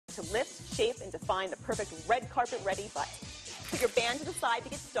to lift, shape, and define the perfect red carpet-ready butt. Put your band to the side to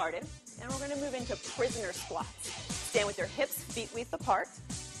get started, and we're going to move into prisoner squats. Stand with your hips, feet width apart,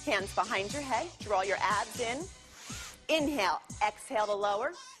 hands behind your head, draw your abs in. Inhale, exhale to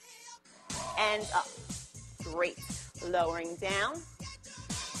lower, and up. Great. Lowering down,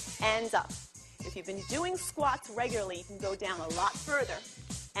 and up. If you've been doing squats regularly, you can go down a lot further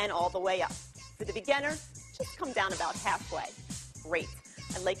and all the way up. For the beginner, just come down about halfway. Great.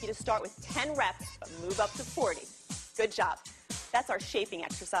 I'd like you to start with 10 reps, but move up to 40. Good job. That's our shaping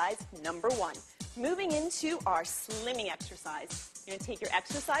exercise, number 1. Moving into our slimming exercise. You're going to take your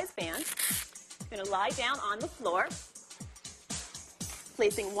exercise band. You're going to lie down on the floor,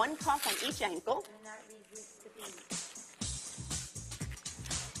 placing one cuff on each ankle.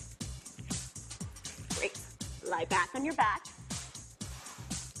 Great. Lie back on your back.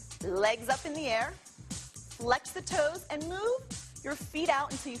 Legs up in the air. Flex the toes and move your feet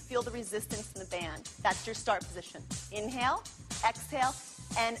out until you feel the resistance in the band. That's your start position. Inhale, exhale,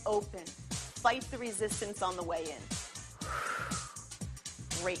 and open. Fight the resistance on the way in.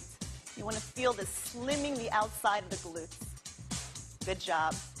 Great. You want to feel this slimming the outside of the glutes. Good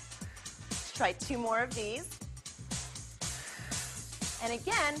job. Let's try 2 more of these. And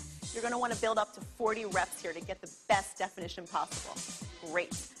again, you're going to want to build up to 40 reps here to get the best definition possible.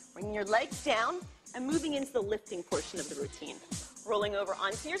 Great. Bringing your legs down and moving into the lifting portion of the routine. Rolling over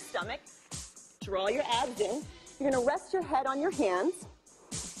onto your stomach. Draw your abs in. You're going to rest your head on your hands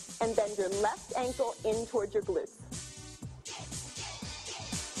and bend your left ankle in towards your glutes.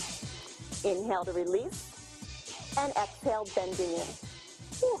 Inhale to release, and exhale, bending in.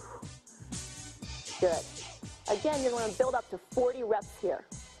 Whew. Good. Again, you're going to build up to 40 reps here.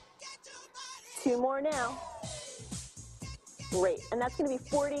 2 more now. Great. And that's going to be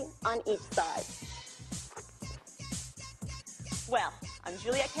 40 on each side. Well, I'm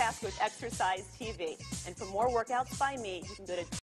Juliet Kaska with Exercise TV. And for more workouts by me, you can go to